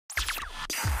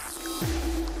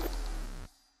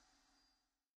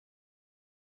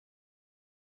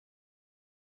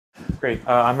Great.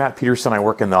 I'm Matt Peterson. I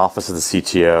work in the office of the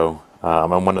CTO.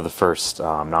 I'm one of the first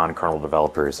non-kernel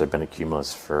developers. I've been at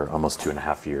Cumulus for almost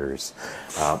 2.5 years.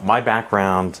 My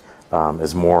background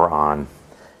is more on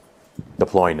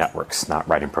deploying networks, not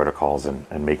writing protocols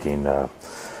and making jokes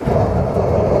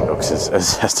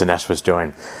as Dinesh was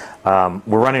doing.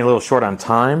 We're running a little short on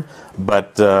time,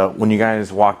 but when you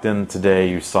guys walked in today,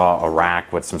 you saw a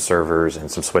rack with some servers and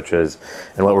some switches.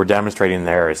 And what we're demonstrating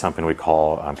there is something we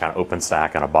call kind of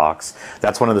OpenStack in a box.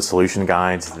 That's one of the solution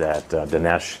guides that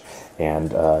Dinesh and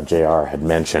JR had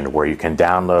mentioned, where you can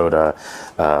download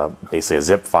basically a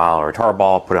zip file or a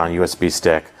tarball, put it on a USB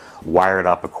stick, wire it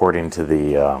up according to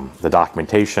the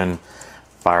documentation,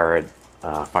 fire it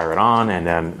on, and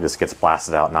then this gets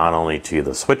blasted out not only to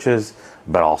the switches,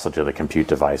 but also to the compute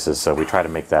devices. So we try to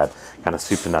make that kind of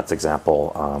soup to nuts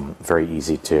example very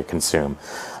easy to consume.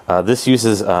 This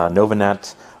uses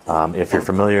Novanet. If you're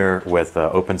familiar with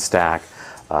OpenStack,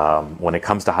 when it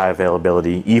comes to high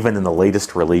availability, even in the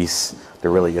latest release,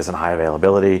 there really isn't high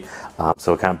availability.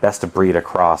 So kind of best of breed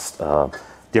across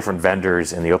different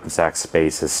vendors in the OpenStack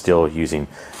space is still using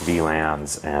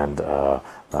VLANs and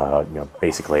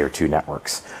basic layer 2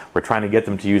 networks. We're trying to get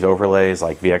them to use overlays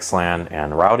like VXLAN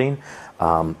and routing,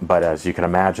 but as you can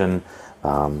imagine,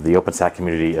 the OpenStack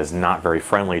community is not very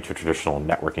friendly to traditional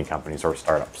networking companies or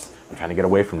startups. We're trying to get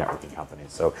away from networking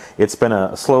companies. So it's been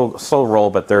a slow roll,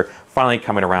 but they're finally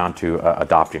coming around to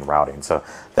adopting routing. So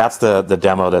that's the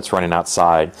demo that's running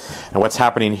outside. And what's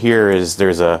happening here is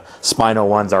there's a Spino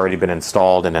 1's already been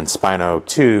installed, and then Spino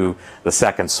 2, the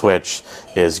second switch,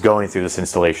 is going through this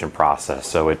installation process.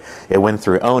 So it went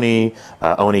through ONI,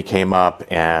 ONI came up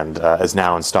and is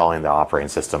now installing the operating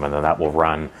system, and then that will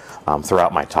run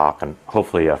throughout my talk and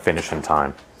hopefully finish in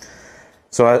time.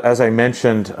 So as I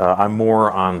mentioned, I'm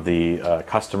more on the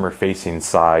customer-facing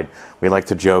side. We like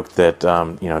to joke that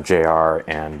JR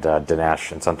and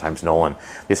Dinesh and sometimes Nolan,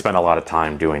 they spend a lot of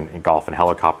time doing golf and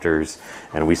helicopters,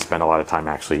 and we spend a lot of time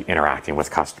actually interacting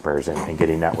with customers and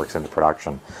getting networks into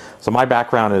production. So my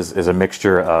background is a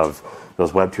mixture of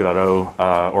those Web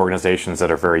 2.0 organizations that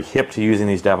are very hip to using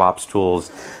these DevOps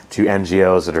tools, to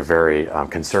NGOs that are very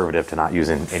conservative to not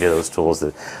using any of those tools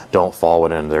that don't fall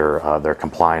within their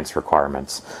compliance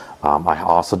requirements. I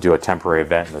also do a temporary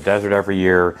event in the desert every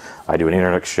year. I do an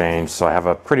internet exchange, so I have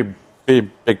a pretty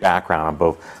big background on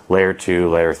both layer 2,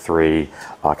 layer 3,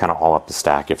 kind of all up the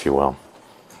stack, if you will.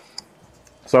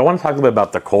 So I want to talk a little bit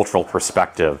about the cultural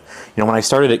perspective. When I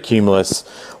started at Cumulus,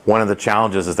 one of the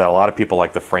challenges is that a lot of people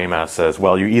like to frame us as,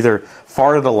 well, you're either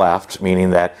far to the left, meaning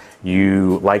that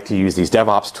you like to use these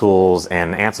DevOps tools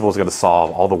and Ansible is going to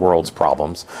solve all the world's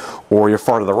problems, or you're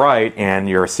far to the right and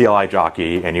you're a CLI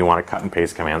jockey and you want to cut and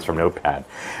paste commands from Notepad.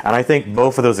 And I think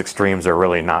both of those extremes are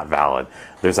really not valid.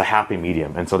 There's a happy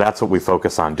medium, and so that's what we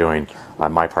focus on doing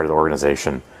on my part of the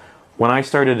organization. When I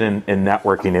started in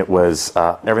networking, it was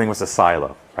everything was a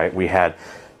silo, right? We had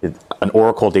an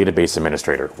Oracle database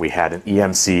administrator. We had an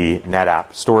EMC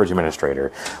NetApp storage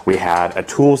administrator. We had a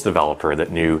tools developer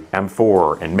that knew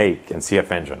M4 and Make and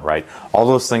CF Engine, right? All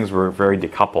those things were very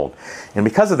decoupled. And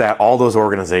because of that, all those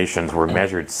organizations were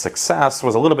measured success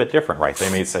was a little bit different, right? They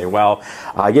may say, well,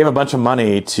 I gave a bunch of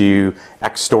money to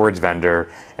X storage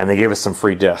vendor and they gave us some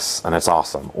free disks and it's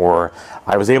awesome. Or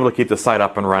I was able to keep the site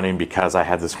up and running because I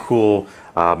had this cool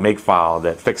make file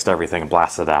that fixed everything and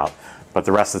blasted it out. But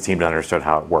the rest of the team understood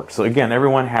how it worked. So again,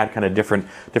 everyone had kind of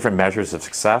different measures of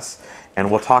success,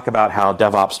 and we'll talk about how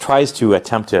DevOps tries to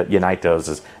attempt to unite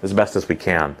those as best as we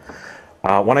can.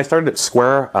 When I started at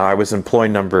Square, I was employee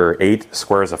number 8.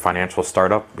 Square is a financial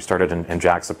startup. We started in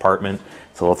Jack's apartment.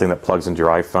 It's a little thing that plugs into your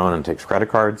iPhone and takes credit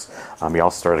cards. We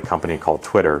also started a company called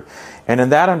Twitter. And in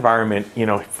that environment,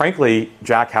 frankly,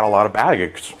 Jack had a lot of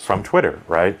baggage from Twitter,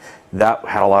 right? That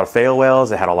had a lot of fail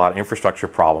whales, it had a lot of infrastructure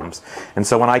problems. And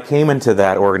so when I came into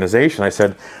that organization, I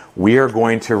said, we are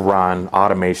going to run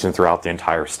automation throughout the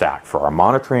entire stack for our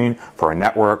monitoring, for our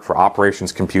network, for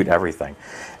operations, compute, everything.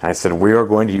 And I said, we are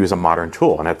going to use a modern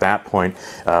tool. And at that point,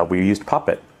 we used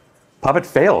Puppet. Puppet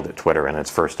failed at Twitter in its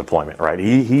first deployment, right?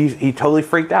 He totally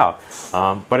freaked out,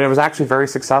 but it was actually very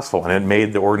successul, and it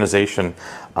made the organization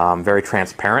very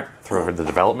transparent through the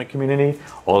development community.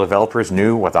 All the developers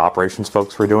knew what the operations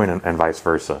folks were doing, and vice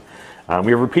versa.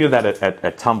 We repeated that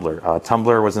at Tumblr.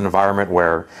 Tumblr was an environment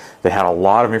where they had a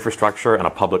lot of infrastructure and a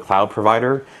public cloud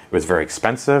provider. It was very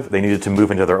expensive. They needed to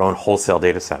move into their own wholesale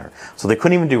data center. So they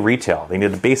couldn't even do retail. They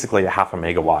needed basically 0.5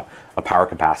 megawatt of power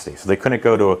capacity. So they couldn't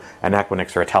go to an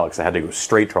Equinix or a Telix. They had to go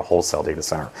straight to a wholesale data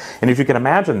center. And if you can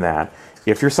imagine that,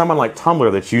 If you're someone like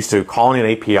Tumblr that's used to calling an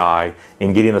API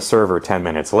and getting a server 10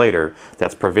 minutes later,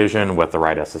 that's provisioned with the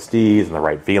right SSDs and the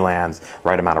right VLANs,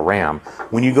 right amount of RAM,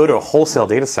 when you go to a wholesale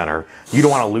data center, you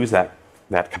don't want to lose that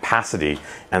capacity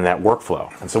and that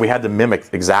workflow. And so we had to mimic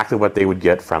exactly what they would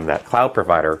get from that cloud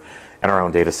provider in our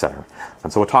own data center.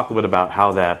 And so we'll talk a little bit about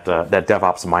how that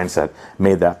DevOps mindset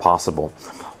made that possible.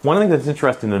 One thing that's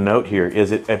interesting to note here is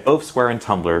that at both Square and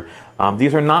Tumblr,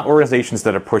 these are not organizations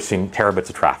that are pushing terabits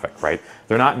of traffic, right?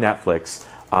 They're not Netflix,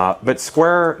 but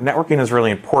Square networking is really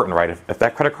important, right? If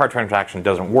that credit card transaction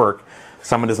doesn't work,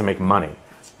 someone doesn't make money,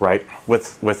 right?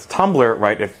 With Tumblr,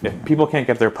 right, if people can't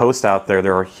get their posts out there,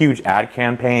 there are huge ad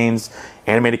campaigns,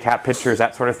 animated cat pictures,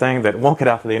 that sort of thing that won't get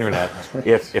out to the internet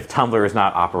if Tumblr is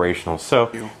not operational.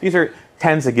 So these are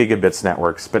tens of gigabits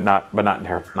networks, but not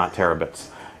terabits.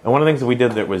 And one of the things that we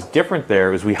did that was different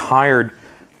there is we hired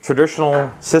traditional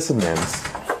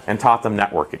sysadmins and taught them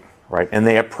networking, right? And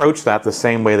they approached that the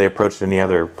same way they approached any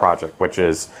other project, which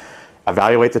is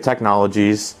evaluate the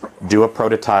technologies, do a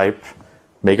prototype,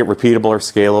 make it repeatable or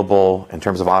scalable in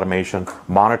terms of automation,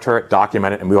 monitor it,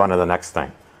 document it, and move on to the next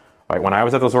thing. Right? When I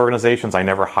was at those organizations, I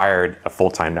never hired a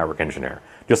full-time network engineer,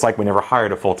 just like we never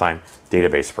hired a full-time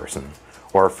database person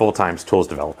or a full-time tools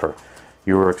developer.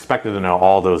 You were expected to know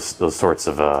all those sorts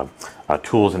of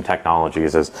tools and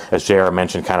technologies, as JR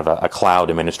mentioned, kind of a cloud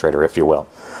administrator, if you will.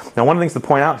 Now, one of the things to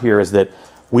point out here is that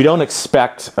we don't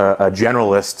expect a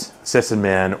generalist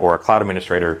sysadmin or a cloud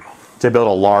administrator to build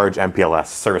a large MPLS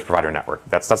service provider network.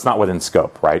 That's not within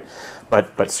scope, right?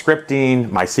 But scripting,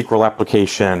 MySQL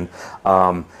application,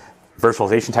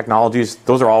 virtualization technologies,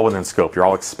 those are all within scope. You're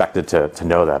all expected to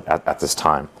know that at this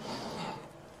time.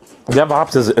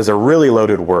 DevOps is a really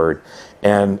loaded word,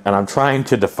 and I'm trying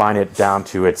to define it down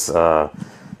to its kind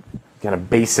of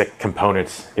basic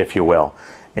components, if you will.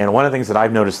 And one of the things that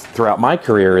I've noticed throughout my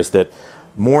career is that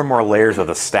more and more layers of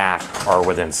the stack are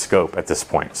within scope at this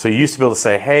point. So you used to be able to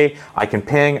say, hey, I can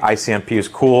ping, ICMP is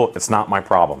cool, it's not my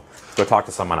problem. Go talk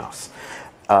to someone else.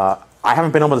 I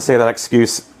haven't been able to say that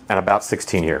excuse in about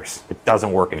 16 years. It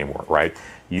doesn't work anymore, right?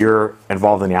 You're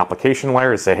involved in the application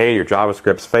layer to say, hey, your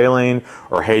JavaScript's failing,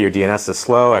 or hey, your DNS is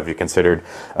slow. Have you considered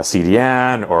a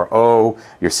CDN? Or oh,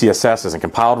 your CSS isn't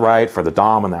compiled right for the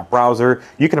DOM in that browser.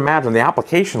 You can imagine the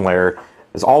application layer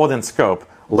is all within scope,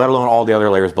 let alone all the other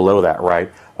layers below that, right?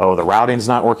 Oh, the routing's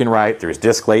not working right. There's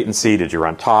disk latency. Did you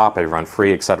run top? Have you run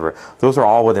free, et cetera? Those are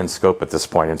all within scope at this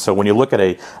point. And so when you look at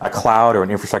a cloud or an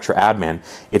infrastructure admin,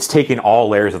 it's taking all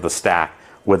layers of the stack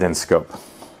within scope.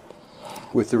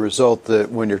 With the result that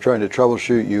when you're trying to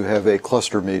troubleshoot, you have a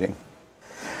cluster meeting.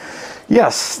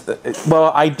 Yes.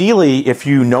 Well, ideally, if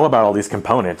you know about all these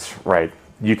components, right,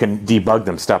 you can debug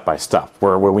them step by step.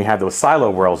 Where when we had those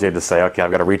silo worlds, you had to say, okay,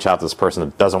 I've got to reach out to this person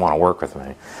that doesn't want to work with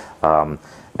me.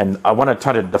 And I want to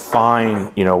try to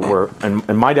define, you know, where,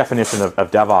 and my definition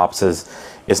of DevOps is,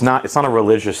 it's not a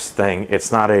religious thing.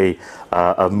 It's not a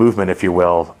movement, if you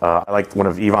will. I like one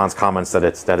of Yvonne's comments that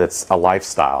it's a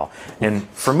lifestyle. And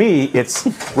for me, it's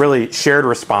really shared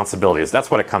responsibilities. That's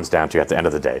what it comes down to at the end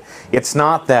of the day. It's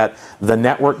not that the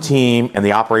network team and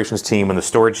the operations team and the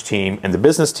storage team and the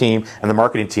business team and the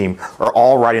marketing team are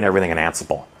all writing everything in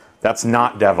Ansible. That's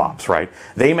not DevOps, right?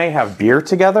 They may have beer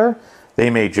together. They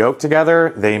may joke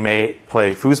together. They may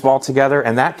play foosball together.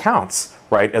 And that counts,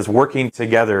 right, as working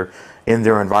together in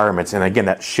their environments. And again,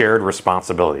 that shared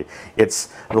responsibility.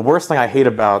 It's the worst thing I hate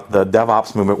about the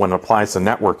DevOps movement when it applies to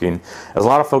networking, is a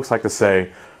lot of folks like to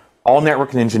say, all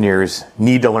networking engineers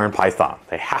need to learn Python.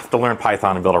 They have to learn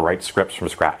Python and be able to write scripts from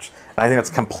scratch. And I think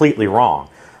that's completely wrong.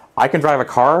 I can drive a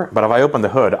car, but if I open the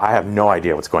hood, I have no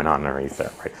idea what's going on underneath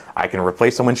there. Right? I can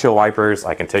replace the windshield wipers,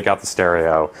 I can take out the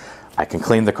stereo, I can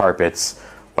clean the carpets,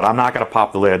 but I'm not going to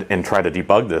pop the lid and try to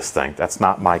debug this thing. That's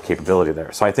not my capability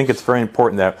there. So I think it's very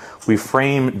important that we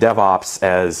frame DevOps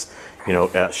as, you know,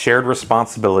 a shared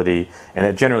responsibility and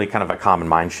a generally kind of a common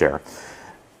mind share.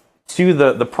 To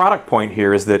the product point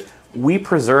here is that we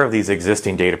preserve these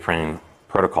existing data plane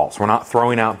protocols. We're not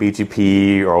throwing out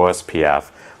BGP or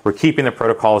OSPF. We're keeping the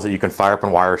protocols that you can fire up in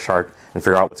Wireshark and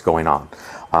figure out what's going on.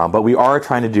 But we are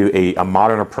trying to do a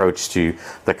modern approach to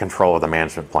the control of the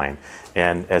management plane.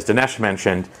 And as Dinesh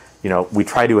mentioned, you know, we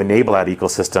try to enable that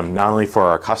ecosystem not only for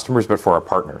our customers but for our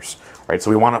partners, right? So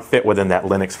we want to fit within that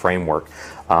Linux framework.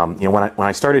 You know, when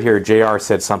I started here, JR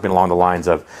said something along the lines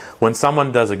of, when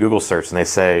someone does a Google search and they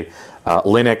say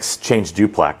Linux change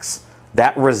duplex,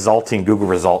 that resulting Google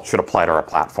result should apply to our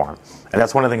platform. And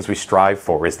that's one of the things we strive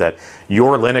for, is that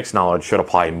your Linux knowledge should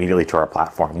apply immediately to our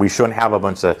platform. We shouldn't have a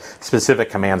bunch of specific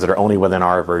commands that are only within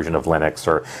our version of Linux,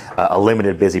 or a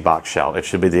limited BusyBox shell. It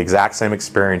should be the exact same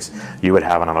experience you would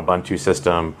have on an Ubuntu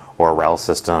system or a RHEL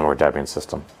system or Debian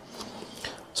system.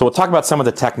 So we'll talk about some of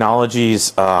the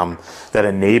technologies that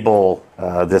enable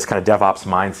this kind of DevOps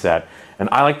mindset. And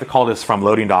I like to call this from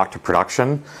loading dock to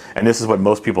production. And this is what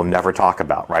most people never talk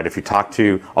about, right? If you talk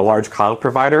to a large cloud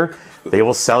provider, they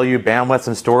will sell you bandwidth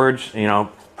and storage,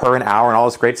 per an hour and all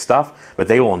this great stuff, but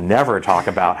they will never talk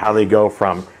about how they go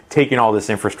from taking all this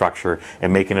infrastructure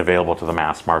and making it available to the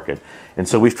mass market. And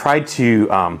so we've tried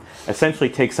to essentially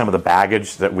take some of the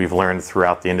baggage that we've learned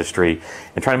throughout the industry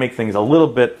and try to make things a little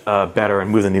bit better and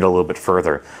move the needle a little bit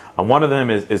further. One of them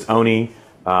is Oni.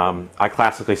 I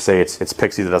classically say it's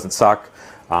Pixie that doesn't suck.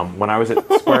 When I was at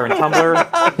Square and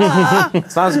Tumblr,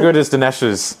 it's not as good as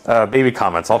Dinesh's baby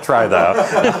comments. I'll try though.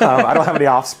 I don't have any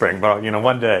offspring, but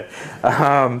one day.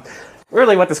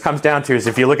 Really what this comes down to is,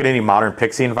 if you look at any modern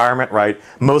Pixie environment, right,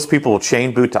 most people will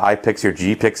chain boot to iPixie or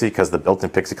gPixie because the built-in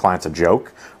Pixie client's a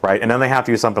joke, right? And then they have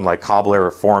to use something like Cobbler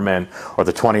or Foreman or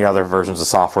the 20 other versions of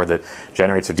software that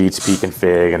generates their DHCP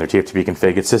config and their TFTP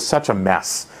config. It's just such a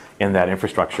mess in that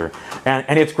infrastructure.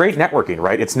 And it's great networking,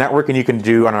 right? It's networking you can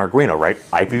do on Arduino, right?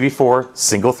 IPv4,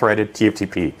 single-threaded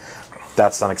TFTP.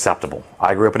 That's unacceptable.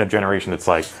 I grew up in a generation that's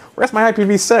like, where's my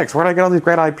IPv6? Where did I get all these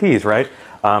great IPs, right?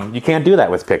 You can't do that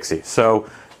with Pixie. So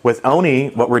with Oni,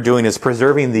 what we're doing is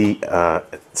preserving the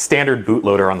standard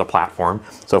bootloader on the platform.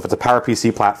 So if it's a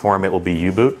PowerPC platform, it will be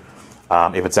U-boot.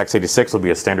 If it's x86, it'll be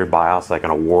a standard BIOS like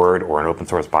an Award or an open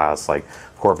source BIOS like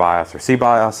Core BIOS or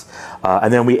CBIOS.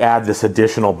 And then we add this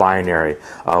additional binary,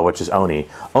 which is Oni.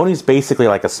 Oni is basically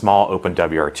like a small open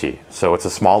WRT. So it's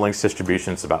a small Linux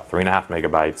distribution. It's about 3.5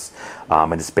 megabytes.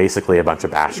 And it's basically a bunch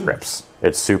of bash scripts.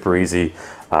 It's super easy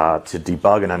to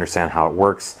debug and understand how it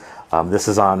works. This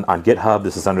is on GitHub.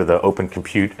 This is under the Open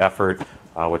Compute effort,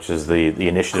 which is the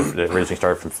initiative that originally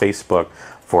started from Facebook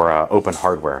for open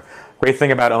hardware. Great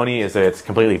thing about Oni is that it's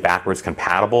completely backwards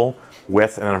compatible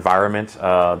with an environment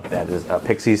that is a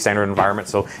Pixie standard environment.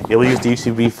 So it'll use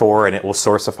DHCP4 and it will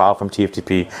source a file from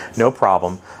TFTP, no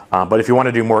problem. But if you want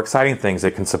to do more exciting things,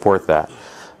 it can support that.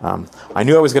 I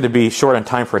knew I was going to be short on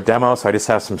time for a demo, so I just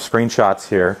have some screenshots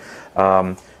here.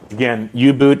 Again,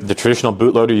 U-boot, the traditional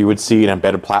bootloader you would see in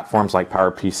embedded platforms like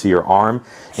PowerPC or ARM.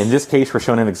 In this case, we're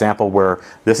showing an example where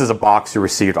this is a box you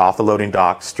received off the loading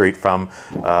dock straight from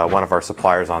one of our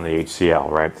suppliers on the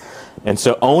HCL, right? And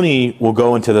so Oni will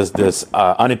go into this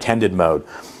unattended mode.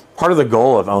 Part of the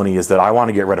goal of Oni is that I want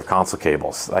to get rid of console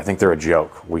cables. I think they're a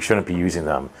joke. We shouldn't be using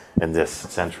them in this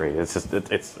century. It's just,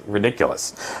 it's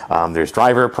ridiculous. There's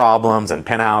driver problems and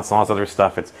pinouts and all this other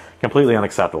stuff. It's completely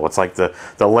unacceptable. It's like the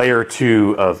layer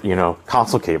 2 of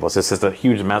console cables. It's just a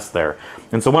huge mess there.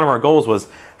 And so one of our goals was,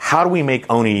 how do we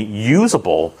make Oni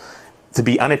usable to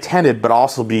be unattended but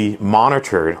also be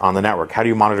monitored on the network? How do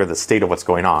you monitor the state of what's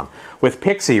going on? With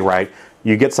Pixie, right,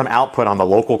 you get some output on the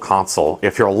local console.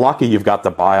 If you're lucky, you've got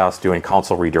the BIOS doing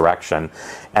console redirection,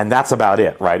 and that's about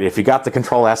it, right? If you got the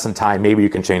Control S in time, maybe you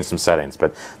can change some settings,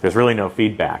 but there's really no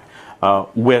feedback.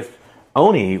 With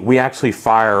Oni, we actually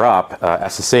fire up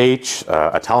SSH,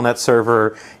 a Telnet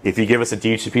server. If you give us a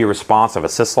DHCP response of a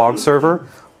syslog server,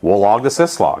 we'll log the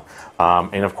syslog.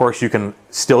 And of course, you can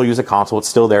still use a console. It's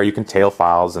still there. You can tail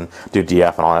files and do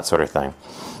DF and all that sort of thing.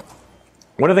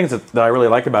 One of the things that I really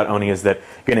like about Oni is that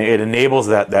it enables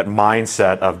that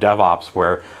mindset of DevOps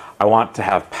where I want to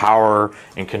have power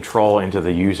and control into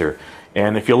the user.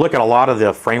 And if you look at a lot of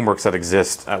the frameworks that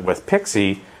exist with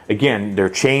Pixie, again, they're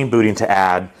chain booting to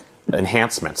add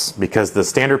enhancements because the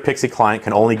standard Pixie client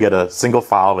can only get a single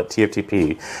file of a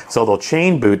TFTP. So they'll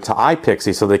chain boot to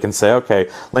iPixie so they can say, okay,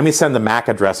 let me send the MAC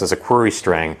address as a query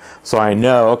string so I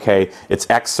know, okay, it's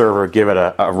X server, give it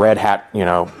a Red Hat,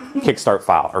 Kickstart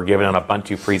file, or give it an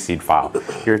Ubuntu pre-seed file.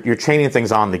 You're chaining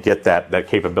things on to get that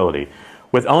capability.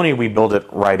 With Oni, we build it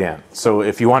right in. So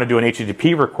if you want to do an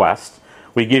HTTP request,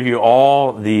 we give you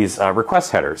all these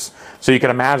request headers. So you can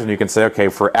imagine, you can say, okay,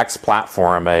 for X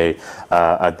platform, a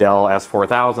Dell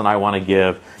S4000, I want to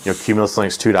give Cumulus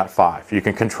Linux 2.5. You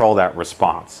can control that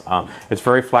response. It's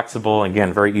very flexible,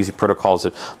 again, very easy protocols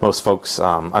that most folks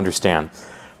understand.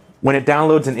 When it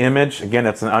downloads an image, again,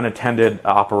 it's an unattended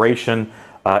operation.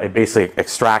 It basically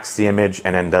extracts the image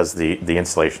and then does the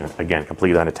installation, again,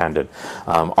 completely unattended.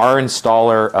 Our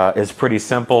installer is pretty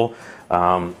simple.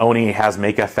 Oni has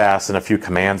makefs and a few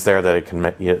commands there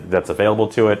that that's available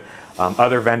to it.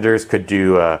 Other vendors could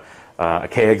do a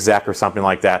kexec or something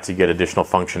like that to get additional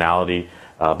functionality.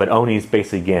 But Oni is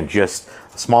basically, again, just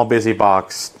a small busy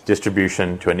box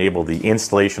distribution to enable the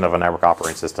installation of a network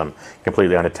operating system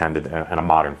completely unattended in a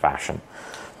modern fashion.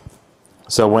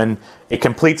 So when it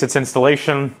completes its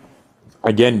installation,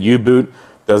 again, U-boot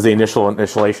does the initial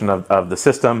installation of the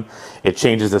system. It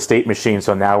changes the state machine,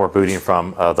 so now we're booting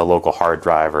from the local hard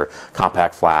drive or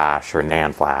compact flash or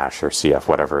NAND flash or CF,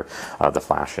 whatever the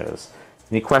flash is.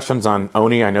 Any questions on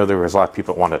Oni? I know there was a lot of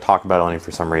people that wanted to talk about Oni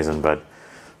for some reason, but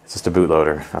it's just a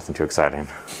bootloader, nothing too exciting.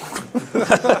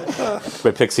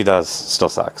 But Pixie does still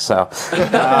suck. So, so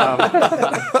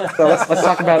let's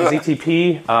talk about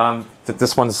ZTP.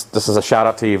 This is a shout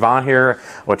out to Yvonne here,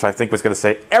 which I think was going to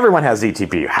say everyone has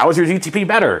ZTP. How is your ZTP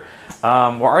better?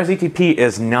 Well, our ZTP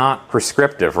is not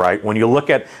prescriptive, right? When you look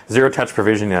at zero-touch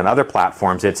provisioning on other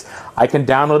platforms, it's I can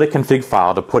download a config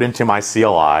file to put into my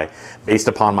CLI based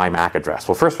upon my MAC address.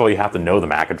 Well, first of all, you have to know the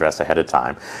MAC address ahead of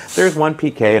time. There's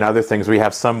 1PK and other things. We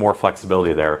have some more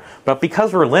flexibility there. But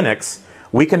because we're Linux,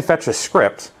 we can fetch a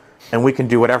script and we can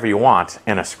do whatever you want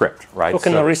in a script, right? So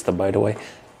can Arista, by the way.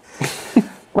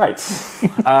 Right.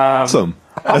 Awesome.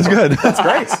 That's good. That's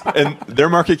great. And their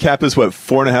market cap is what,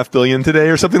 $4.5 billion today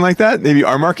or something like that? Maybe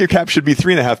our market cap should be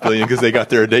 $3.5 billion because they got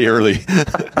there a day early.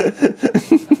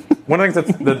 One of the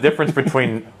things that's the difference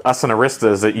between us and Arista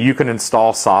is that you can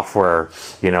install software,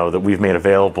 that we've made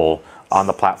available on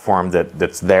the platform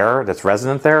that's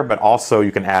resident there, but also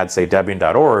you can add, say,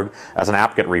 Debian.org as an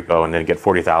apt-get repo and then get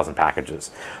 40,000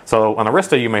 packages. So on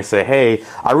Arista, you may say, hey,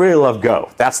 I really love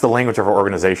Go. That's the language of our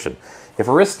organization. If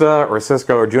Arista or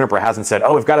Cisco or Juniper hasn't said,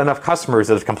 oh, we've got enough customers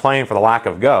that have complained for the lack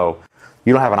of Go,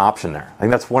 you don't have an option there. I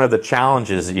think that's one of the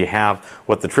challenges that you have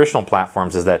with the traditional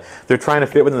platforms is that they're trying to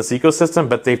fit within this ecosystem,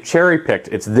 but they've cherry-picked.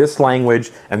 It's this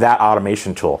language and that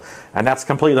automation tool. And that's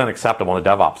completely unacceptable in the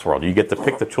DevOps world. You get to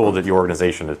pick the tool that your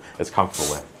organization is comfortable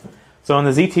with. So in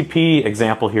the ZTP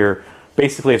example here,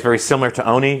 basically it's very similar to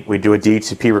Oni. We do a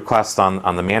DHCP request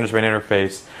on the management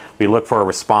interface. We look for a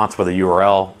response with a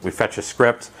URL. We fetch a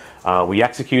script. We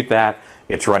execute that.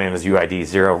 It's running as UID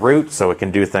 0 root, so it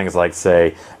can do things like,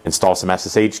 say, install some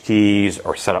SSH keys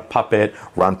or set up Puppet,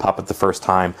 run Puppet the first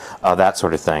time, that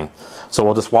sort of thing. So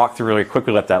we'll just walk through really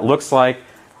quickly what that looks like.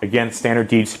 Again, standard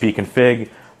DHCP config.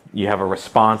 You have a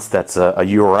response that's a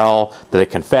URL that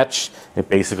it can fetch. It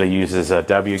basically uses a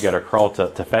wget or curl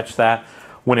to fetch that.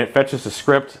 When it fetches the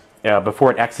script,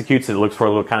 before it executes, it looks for a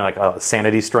little kind of like a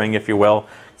sanity string, if you will.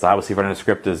 So obviously running a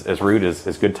script as root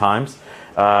is good times.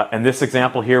 In this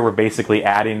example here, we're basically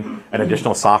adding an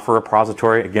additional software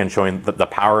repository, again, showing the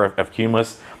power of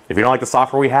Cumulus. If you don't like the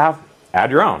software we have,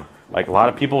 add your own. Like a lot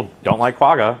of people don't like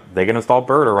Quagga, they can install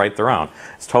Bird or write their own.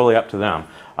 It's totally up to them.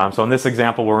 So in this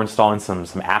example, we're installing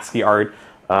some ASCII art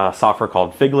software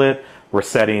called Figlet. We're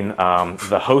setting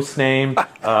the host name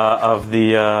of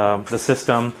the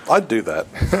system. I'd do that.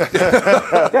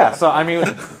 Yeah, so I mean,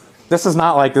 this is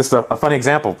not like this is a funny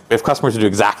example. If customers do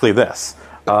exactly this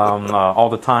all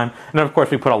the time. And then, of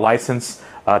course, we put a license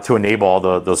to enable all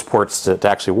those ports to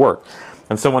actually work.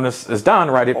 And so when this is done,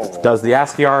 right, it does the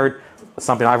ASCII art.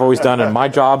 Something I've always done in my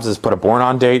jobs is put a born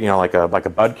on date, like a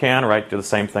bud can, right? Do the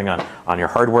same thing on your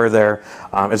hardware there.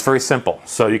 It's very simple.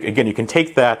 So again, you can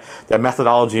take that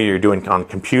methodology you're doing on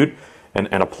compute and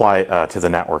apply it to the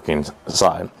networking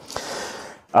side.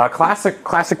 Classic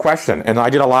question, and I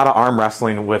did a lot of arm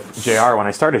wrestling with JR when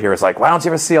I started here. It's like, why don't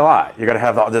you have a CLI? You're going to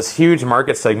have this huge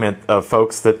market segment of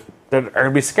folks that are going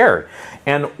to be scared.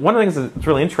 And one of the things that's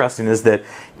really interesting is that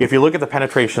if you look at the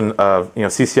penetration of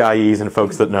CCIEs and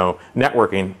folks that know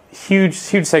networking, huge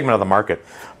segment of the market.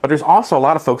 But there's also a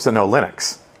lot of folks that know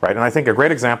Linux, right? And I think a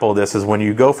great example of this is when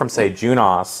you go from, say,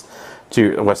 Junos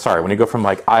when you go from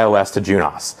like iOS to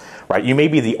Junos, right? You may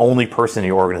be the only person in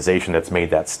your organization that's made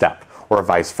that step, or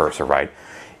vice versa, right?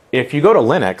 If you go to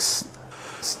Linux,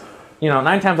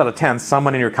 9 times out of 10,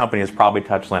 someone in your company has probably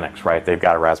touched Linux, right? They've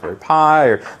got a Raspberry Pi,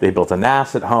 or they built a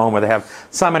NAS at home, or they have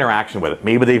some interaction with it.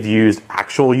 Maybe they've used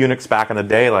actual Unix back in the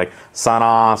day, like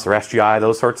Sonos or SGI,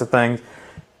 those sorts of things.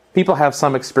 People have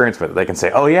some experience with it. They can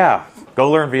say, oh yeah, go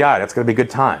learn VI, that's going to be good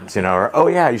times, or oh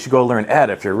yeah, you should go learn Ed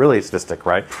if you're really sadistic,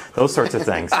 right? Those sorts of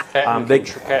things.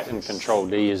 Cat and Control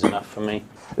D is enough for me.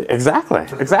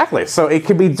 Exactly. So it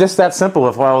could be just that simple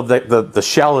of, well, the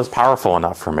shell is powerful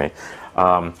enough for me.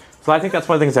 So I think that's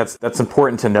one of the things that's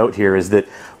important to note here is that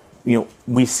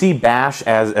we see Bash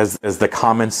as the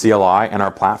common CLI in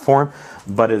our platform,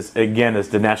 but as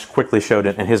Dinesh quickly showed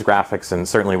in his graphics and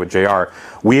certainly with JR,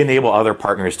 we enable other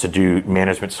partners to do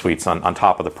management suites on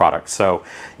top of the product. So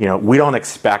we don't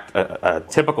expect a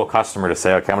typical customer to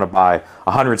say, okay, I'm going to buy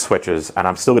 100 switches and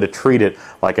I'm still going to treat it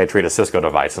like I treat a Cisco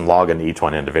device and log into each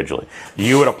one individually.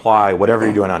 You would apply whatever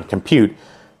you're doing on compute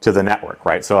to the network,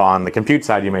 right? So on the compute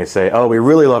side, you may say, oh, we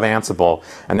really love Ansible,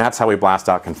 and that's how we blast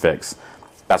out configs.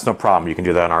 That's no problem. You can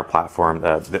do that on our platform.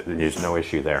 There's no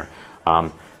issue there.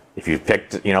 If you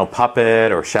picked,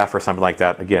 Puppet or Chef or something like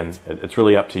that, again, it's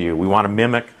really up to you. We want to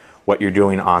mimic what you're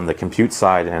doing on the compute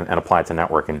side and apply it to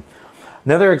networking.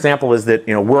 Another example is that,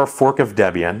 we're a fork of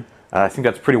Debian. I think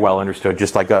that's pretty well understood,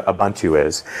 just like Ubuntu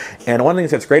is. And one of the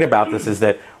things that's great about this is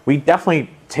that we definitely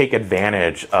take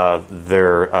advantage of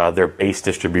their base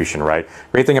distribution, right?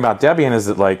 Great thing about Debian is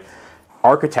that, like,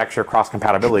 architecture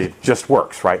cross-compatibility just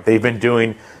works, right? They've been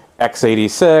doing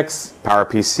x86,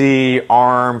 PowerPC,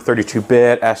 ARM,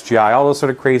 32-bit, SGI, all those sort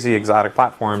of crazy exotic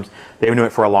platforms. They've been doing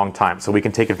it for a long time, so we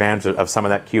can take advantage of some of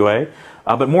that QA.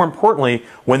 But more importantly,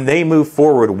 when they move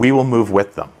forward, we will move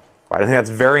with them. Right? I think that's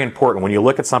very important. When you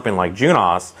look at something like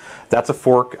Junos, that's a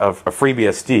fork of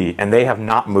FreeBSD, and they have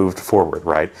not moved forward,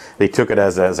 right? They took it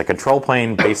as a control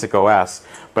plane, basic OS,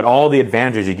 but all the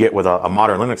advantages you get with a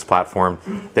modern Linux platform,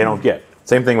 they don't get.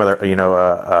 Same thing with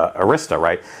Arista,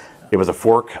 right? It was a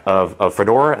fork of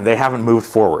Fedora, and they haven't moved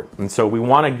forward. And so we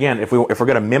want, again, if we're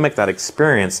going to mimic that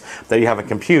experience that you have in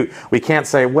compute, we can't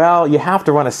say, well, you have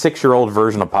to run a 6-year-old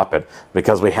version of Puppet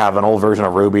because we have an old version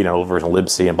of Ruby and an old version of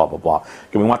libc and blah, blah, blah.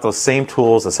 And we want those same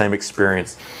tools, the same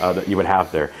experience that you would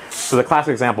have there. So the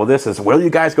classic example of this is, will you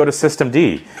guys go to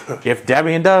systemd? If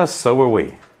Debian does, so will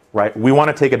we. Right? We want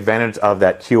to take advantage of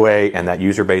that QA and that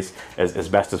user base as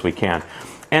best as we can.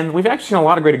 And we've actually seen a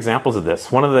lot of great examples of this.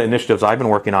 One of the initiatives I've been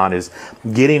working on is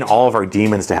getting all of our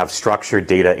daemons to have structured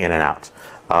data in and out.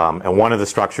 And one of the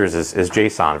structures is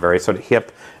JSON, very sort of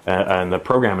hip in the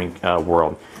programming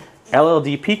world.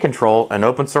 LLDP control, an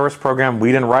open source program,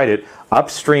 we didn't write it.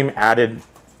 Upstream added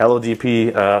added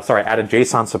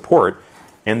JSON support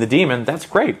in the daemon. That's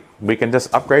great. We can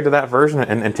just upgrade to that version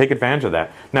and take advantage of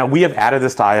that. Now, we have added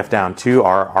this to IFDown 2,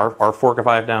 our fork of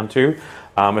IFDown 2.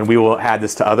 And we will add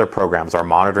this to other programs. Our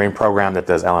monitoring program that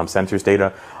does LM sensors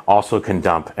data also can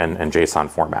dump in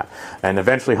JSON format. And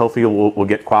eventually, hopefully, we'll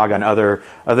get Quagga and other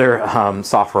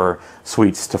software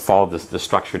suites to follow the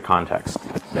structured context.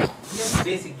 You have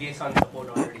basic JSON support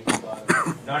already,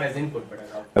 not as input, but as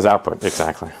output. As output,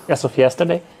 exactly. As of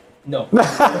yesterday? No.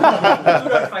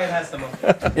 2.5 has some of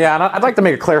it. Yeah, and I'd like to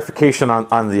make a clarification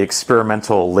on the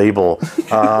experimental label.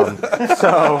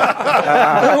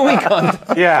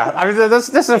 Yeah, I mean, this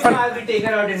is a fun. I'll be taken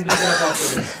out and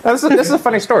This is a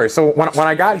funny story. So when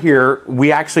I got here,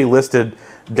 we actually listed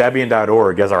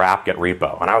Debian.org as our apt-get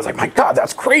repo, and I was like, my God,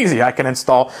 that's crazy! I can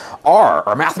install R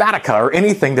or Mathematica or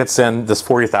anything that's in this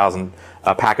 40,000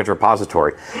 package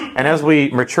repository. And as we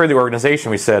matured the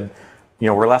organization, we said,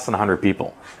 we're less than 100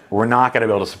 people. We're not going to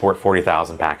be able to support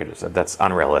 40,000 packages. That's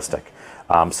unrealistic.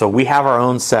 So we have our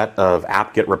own set of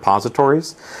apt-get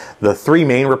repositories. The 3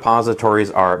 main repositories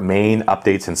are main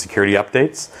updates and security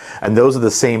updates, and those are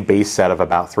the same base set of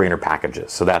about 300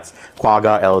 packages. So that's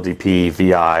Quagga, LLDP,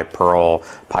 VI, Perl,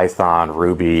 Python,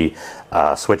 Ruby,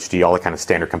 switchd, all the kind of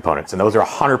standard components. And those are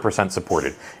 100%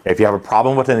 supported. If you have a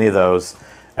problem with any of those,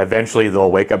 eventually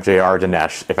they'll wake up JR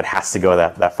Dinesh if it has to go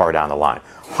that far down the line.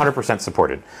 100%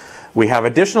 supported. We have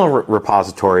additional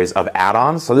repositories of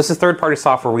add-ons. So this is third-party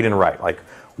software we didn't write. Like,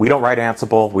 we don't write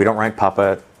Ansible, we don't write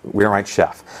Puppet, we don't write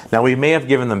Chef. Now, we may have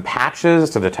given them patches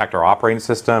to detect our operating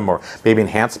system or maybe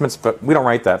enhancements, but we don't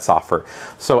write that software.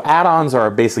 So add-ons are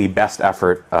basically best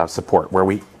effort support, where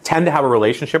we tend to have a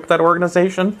relationship with that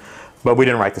organization, but we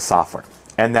didn't write the software.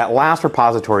 And that last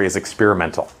repository is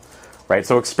experimental. Right?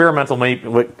 So experimental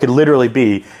could literally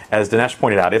be, as Dinesh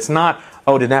pointed out, it's not,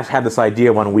 oh, Dinesh had this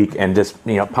idea one week and just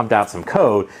pumped out some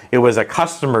code. It was a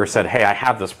customer said, hey, I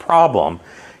have this problem.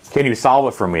 Can you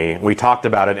solve it for me? We talked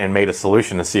about it and made a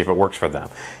solution to see if it works for them.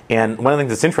 And one of the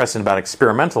things that's interesting about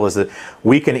experimental is that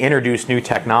we can introduce new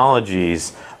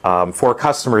technologies for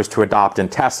customers to adopt and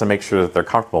test and make sure that they're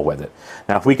comfortable with it.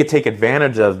 Now, if we could take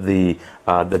advantage of the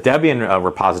Debian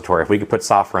repository, if we could put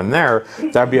software in there,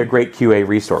 that would be a great QA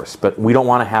resource. But we don't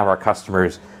want to have our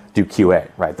customers do QA,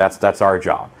 right? That's our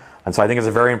job. And so I think it's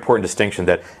a very important distinction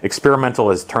that experimental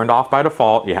is turned off by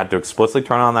default. You had to explicitly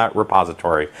turn on that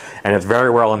repository. And it's very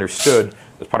well understood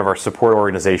as part of our support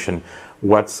organization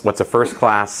what's a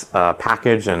first-class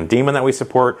package and daemon that we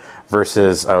support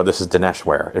versus, oh, this is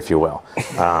Dineshware, if you will.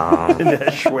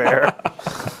 Dineshware.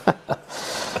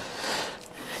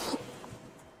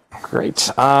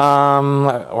 Great.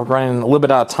 We're running a little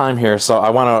bit out of time here, so I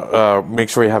want to make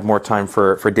sure we have more time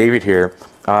for David here.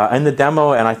 In the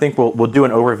demo, and I think we'll do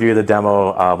an overview of the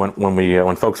demo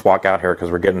when folks walk out here because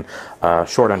we're getting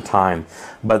short on time.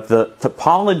 But the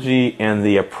topology and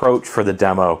the approach for the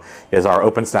demo is our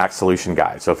OpenStack solution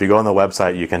guide. So if you go on the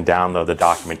website, you can download the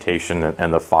documentation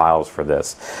and the files for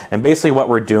this. And basically what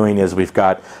we're doing is we've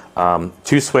got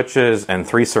 2 switches and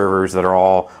 3 servers that are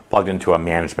all plugged into a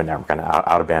management network, an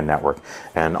out-of-band network.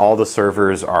 And all the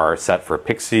servers are set for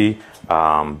PXE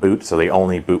boot, so they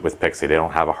only boot with PXE. They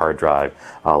don't have a hard drive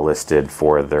listed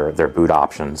for their boot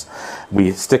options.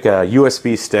 We stick a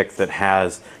USB stick that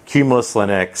has Cumulus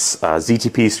Linux,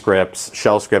 ZTP scripts,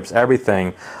 shell scripts,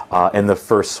 everything in the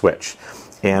first switch.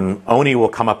 And Oni will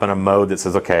come up in a mode that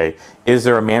says, okay, is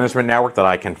there a management network that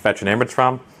I can fetch an image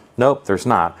from? Nope, there's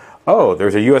not. Oh,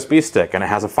 there's a USB stick and it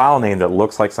has a file name that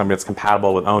looks like something that's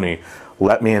compatible with Oni.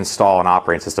 Let me install an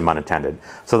operating system unintended.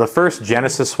 So the first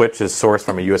Genesis switch is sourced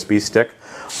from a USB stick.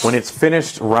 When it's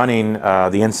finished running the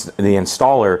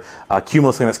installer,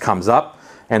 Cumulus Linux comes up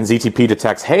and ZTP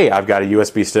detects, hey, I've got a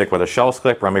USB stick with a shell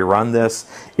script, let me run this.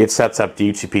 It sets up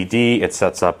DHCPD, it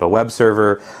sets up a web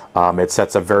server, it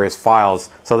sets up various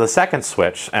files. So the second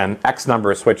switch and X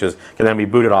number of switches can then be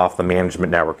booted off the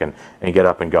management network and get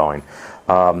up and going.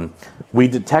 We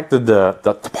detected the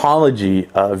topology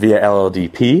via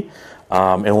LLDP,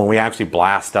 and when we actually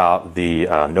blast out the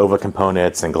Nova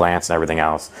components and Glance and everything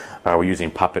else, we're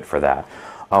using Puppet for that.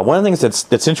 One of the things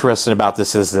that's interesting about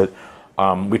this is that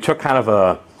we took kind of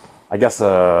a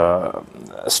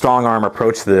strong arm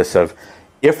approach to this of,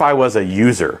 if I was a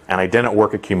user and I didn't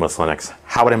work at Cumulus Linux,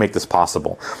 how would I make this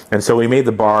possible? And so we made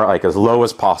the bar like as low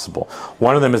as possible.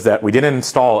 One of them is that we didn't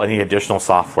install any additional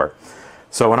software.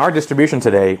 So in our distribution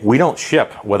today, we don't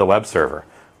ship with a web server.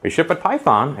 We ship with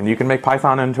Python, and you can make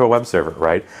Python into a web server,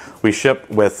 right? We ship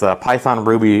with Python,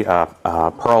 Ruby,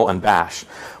 Perl, and Bash.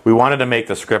 We wanted to make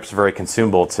the scripts very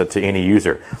consumable to any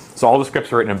user. So all the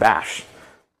scripts are written in Bash.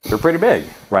 They're pretty big,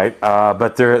 right?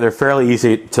 But they're fairly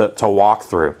easy to walk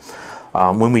through.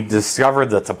 When we discovered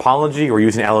the topology, we're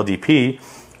using LLDP,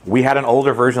 we had an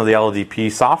older version of the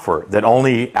LLDP software that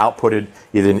only outputted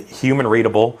either human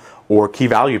readable or key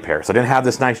value pairs. So I didn't have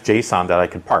this nice JSON that I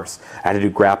could parse. I had to do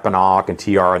grep and awk and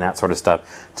tr and that sort of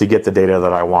stuff to get the data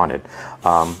that I wanted.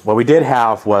 What we did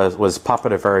have was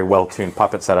Puppet, a very well-tuned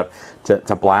Puppet setup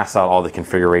to blast out all the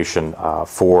configuration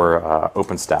for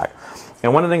OpenStack.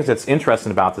 And one of the things that's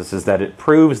interesting about this is that it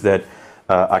proves that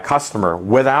a customer,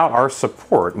 without our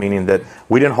support, meaning that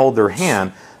we didn't hold their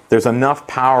hand, there's enough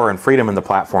power and freedom in the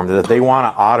platform that if they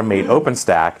want to automate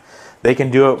OpenStack, they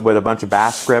can do it with a bunch of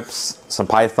Bash scripts, some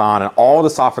Python, and all the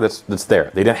software that's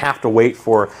there. They didn't have to wait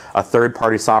for a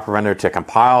third-party software vendor to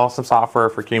compile some software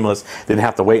for Cumulus. They didn't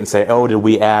have to wait and say, oh, did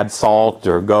we add Salt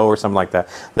or Go or something like that.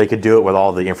 They could do it with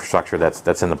all the infrastructure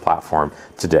that's in the platform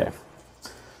today.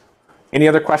 Any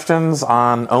other questions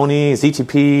on Oni,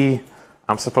 ZTP?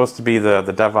 I'm supposed to be the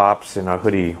DevOps,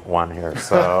 hoodie one here.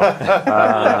 So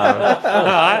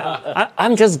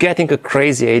I'm just getting a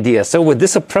crazy idea. So with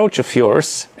this approach of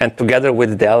yours, and together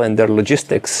with Dell and their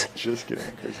logistics,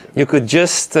 you could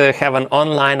just have an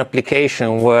online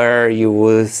application where you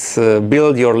would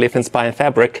build your Leaf and Spine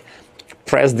fabric,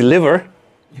 press deliver,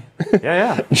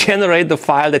 generate the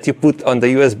file that you put on the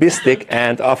USB stick,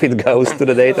 and off it goes to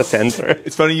the data center.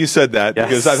 It's funny you said that,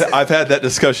 because I've had that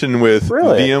discussion with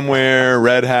VMware,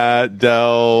 Red Hat,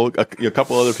 Dell, a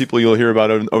couple other people you'll hear about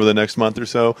over the next month or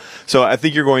so. So I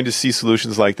think you're going to see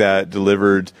solutions like that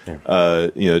delivered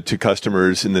to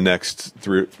customers in the next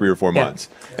three or four months.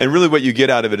 And really what you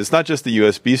get out of it is not just the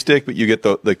USB stick, but you get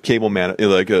the cable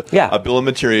a bill of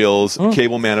materials,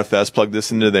 cable manifest, plug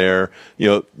this into there,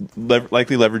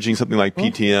 likely leveraging something like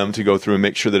PTM to go through and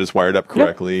make sure that it's wired up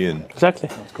correctly. And exactly.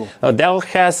 That's cool. Dell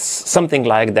has something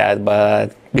like that,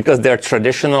 but because they're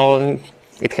traditional,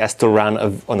 it has to run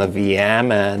on a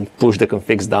VM and push the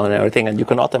configs down and everything, and you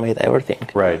can automate everything.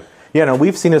 Right. Yeah, no,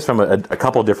 we've seen this from a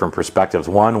couple different perspectives.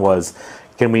 One was,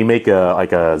 can we make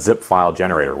a zip file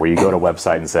generator where you go to a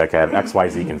website and say, okay, I have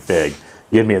XYZ config.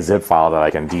 Give me a zip file that I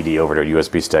can DD over to a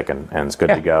USB stick, and it's good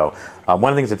to go.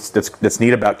 One of the things that's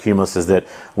neat about Cumulus is that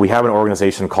we have an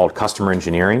organization called Customer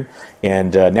Engineering,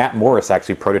 and Nat Morris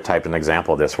actually prototyped an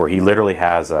example of this, where he literally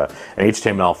has an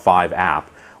HTML5 app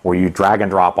where you drag and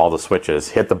drop all the switches,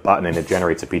 hit the button, and it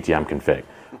generates a PTM config.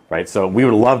 Right, so we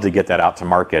would love to get that out to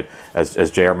market, as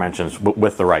JR mentions,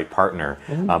 with the right partner.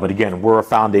 But again, we're a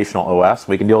foundational OS.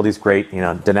 We can do all these great,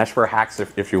 Dineshwar hacks,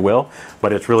 if you will,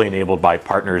 but it's really enabled by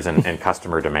partners and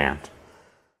customer demand.